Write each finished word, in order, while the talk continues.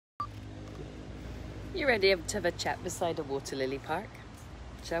You ready to have a chat beside a water lily park?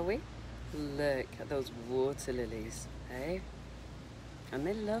 Shall we? Look at those water lilies, eh? Aren't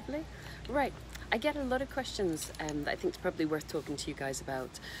they lovely? Right, I get a lot of questions that I think is probably worth talking to you guys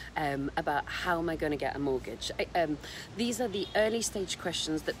about how am I going to get a mortgage. These are the early stage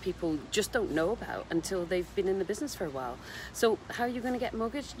questions that people just don't know about until they've been in the business for a while. So how are you going to get a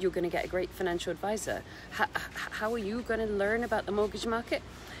mortgage? You're going to get a great financial advisor. How are you going to learn about the mortgage market?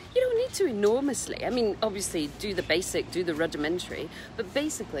 You don't need to enormously. I mean, obviously do the basic, do the rudimentary, but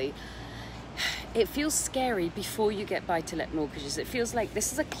basically it feels scary before you get buy-to-let mortgages. It feels like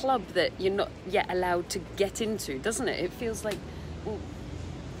this is a club that you're not yet allowed to get into, doesn't it? It feels like, well,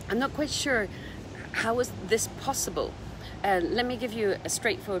 I'm not quite sure how is this possible. Let me give you a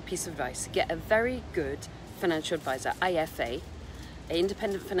straightforward piece of advice. Get a very good financial advisor, IFA, an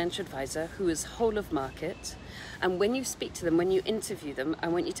independent financial advisor who is whole of market. And when you speak to them, when you interview them, I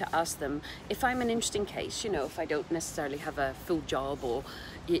want you to ask them, if I'm an interesting case, if I don't necessarily have a full job or,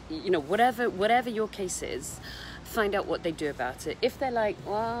 whatever your case is, find out what they do about it. If they're like,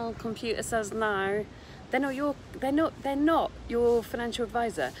 well, computer says no, they're not your financial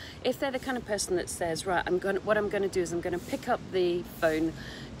advisor. If they're the kind of person that says, right, what I'm going to do is I'm going to pick up the phone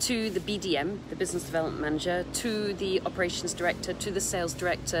to the BDM, the business development manager, to the operations director, to the sales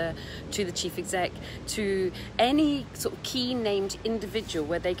director, to the chief exec, to any sort of key named individual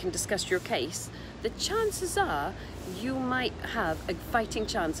where they can discuss your case, the chances are you might have a fighting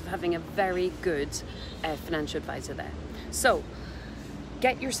chance of having a very good financial advisor there. So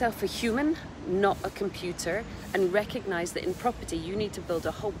get yourself a human, not a computer, and recognize that in property you need to build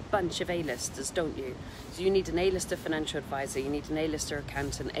a whole bunch of A-listers, don't you? So you need an A-lister financial advisor, you need an A-lister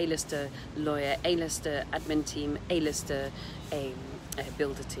accountant, A-lister lawyer, A-lister admin team, A-lister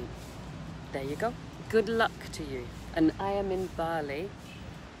builder team. There you go. Good luck to you. And I am in Bali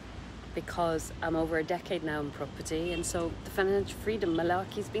because I'm over a decade now in property, and so the financial freedom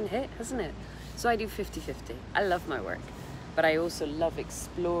malarkey's been hit, hasn't it? So I do 50-50. I love my work. But I also love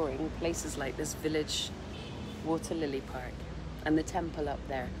exploring places like this village water lily park and the temple up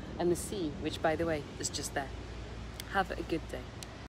there and the sea, which by the way is just there. Have a good day.